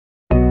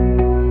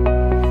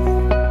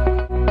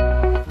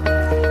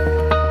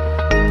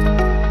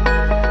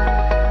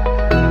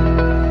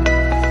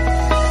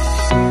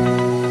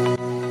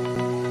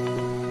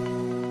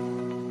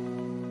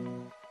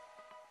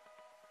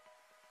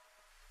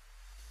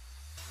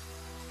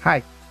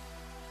Hi,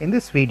 in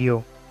this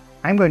video,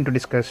 I'm going to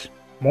discuss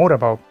more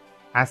about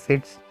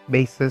acids,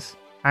 bases,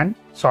 and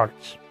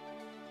salts.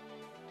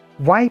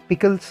 Why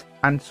pickles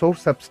and sour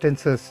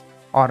substances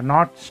are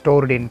not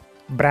stored in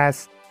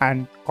brass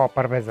and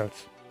copper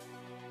vessels.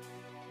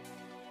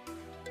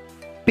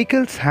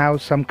 Pickles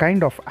have some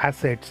kind of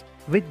acids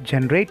which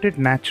generated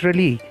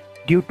naturally,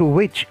 due to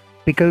which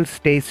pickle's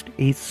taste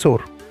is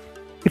sour.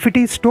 If it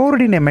is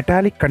stored in a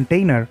metallic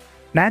container,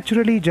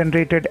 naturally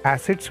generated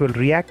acids will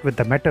react with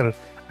the metal,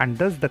 and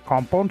thus the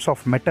compounds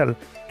of metal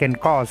can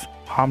cause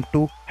harm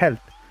to health.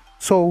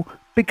 So,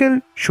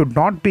 pickle should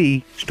not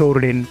be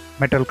stored in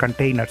metal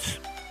containers.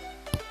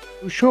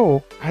 To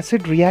show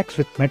acid reacts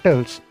with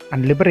metals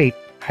and liberate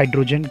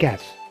hydrogen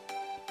gas.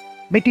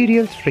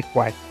 Materials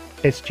required: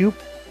 test tube,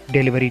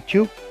 delivery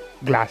tube,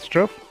 glass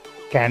trough,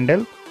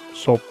 candle,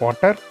 soap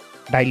water,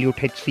 dilute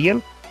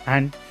HCl,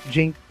 and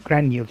zinc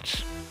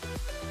granules.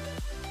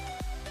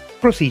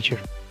 Procedure: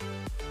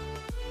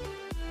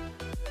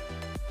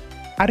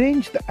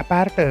 arrange the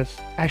apparatus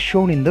as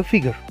shown in the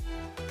figure.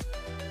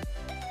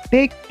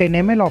 Take 10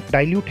 ml of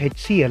dilute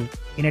HCl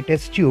in a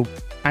test tube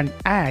and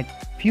add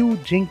few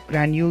zinc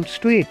granules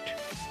to it.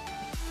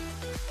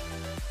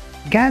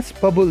 Gas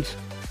bubbles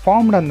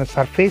formed on the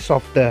surface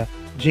of the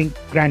zinc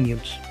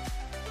granules.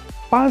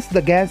 Pass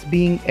the gas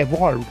being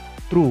evolved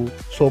through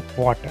soap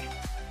water.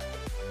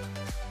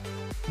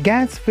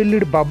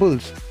 Gas-filled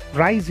bubbles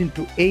rise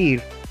into air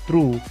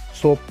through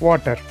soap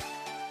water.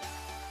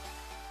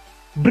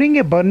 Bring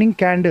a burning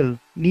candle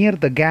near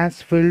the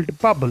gas-filled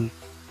bubble.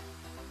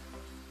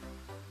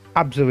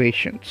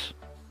 Observations: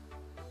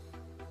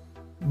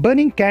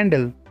 burning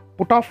candle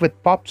put off with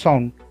pop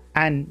sound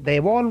and the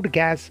evolved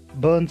gas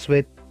burns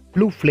with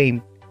blue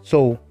flame,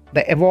 so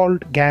the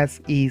evolved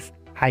gas is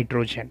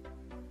hydrogen.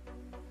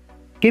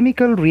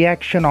 Chemical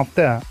reaction of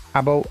the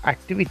above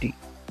activity.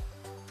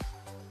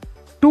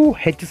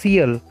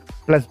 2HCl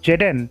plus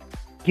Zn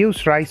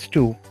gives rise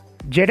to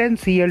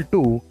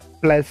ZnCl2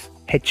 plus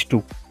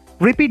H2.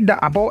 Repeat the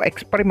above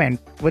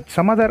experiment with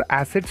some other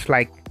acids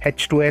like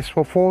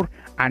H2SO4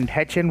 and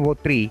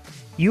HNO3.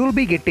 You will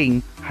be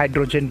getting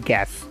hydrogen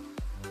gas.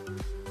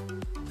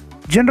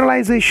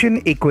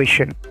 Generalization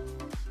equation.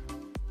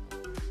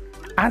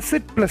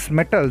 Acid plus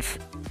metals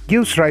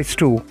gives rise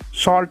to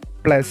salt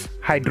plus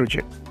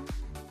hydrogen.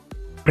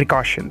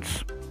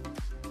 Precautions.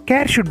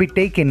 Care should be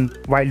taken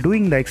while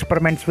doing the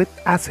experiments with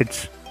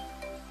acids.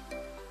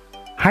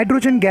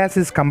 Hydrogen gas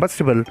is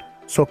combustible,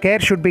 so care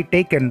should be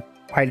taken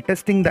while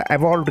testing the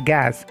evolved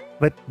gas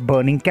with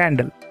burning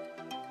candle.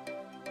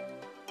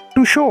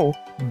 To show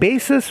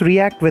bases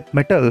react with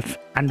metals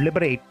and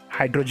liberate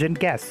hydrogen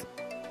gas.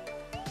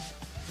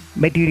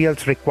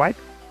 Materials required: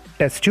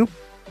 test tube,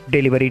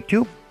 delivery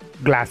tube,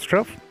 glass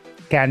trough,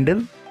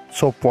 candle,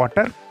 soap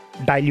water,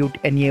 dilute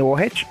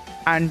NaOH,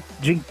 and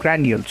zinc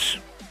granules.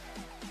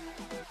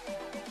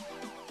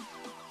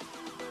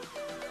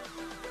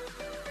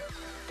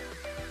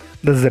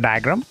 This is the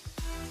diagram.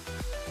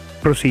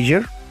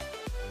 Procedure: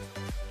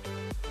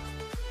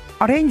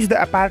 arrange the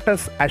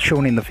apparatus as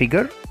shown in the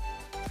figure.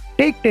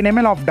 Take 10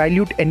 ml of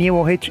dilute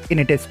NaOH in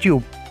a test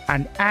tube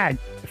and add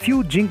a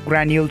few zinc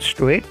granules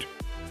to it.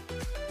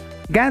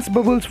 Gas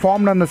bubbles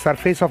formed on the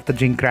surface of the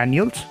zinc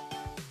granules.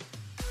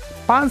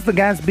 Pass the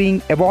gas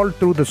being evolved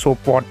through the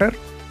soap water.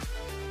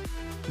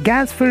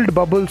 Gas-filled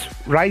bubbles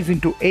rise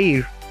into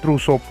air through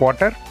soap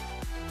water.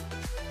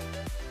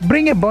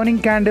 Bring a burning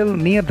candle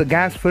near the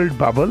gas-filled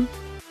bubble.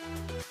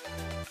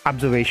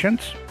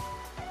 Observations: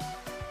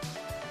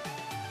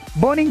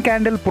 burning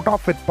candle put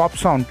off with pop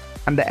sound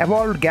and the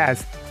evolved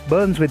gas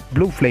burns with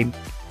blue flame,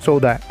 so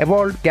the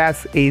evolved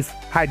gas is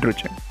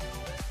hydrogen.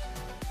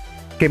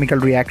 Chemical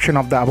reaction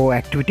of the above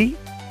activity.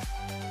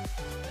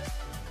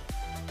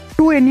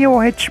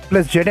 2NaOH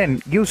plus Zn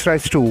gives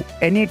rise to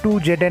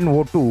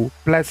Na2ZnO2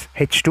 plus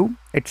H2,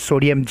 it's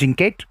sodium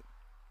zincate.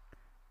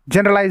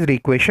 Generalized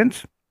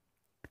equations.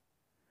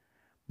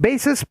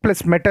 Bases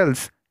plus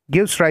metals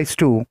gives rise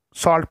to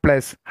salt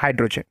plus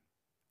hydrogen.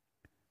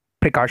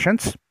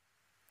 Precautions.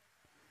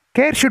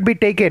 Care should be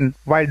taken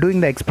while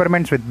doing the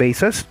experiments with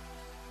bases.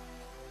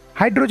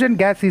 Hydrogen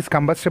gas is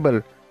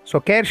combustible, so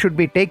care should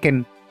be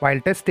taken while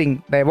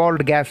testing the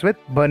evolved gas with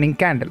burning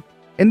candle.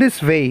 In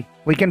this way,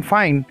 we can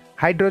find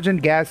hydrogen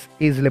gas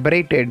is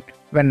liberated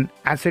when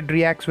acid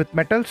reacts with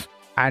metals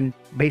and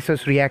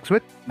bases reacts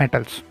with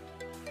metals.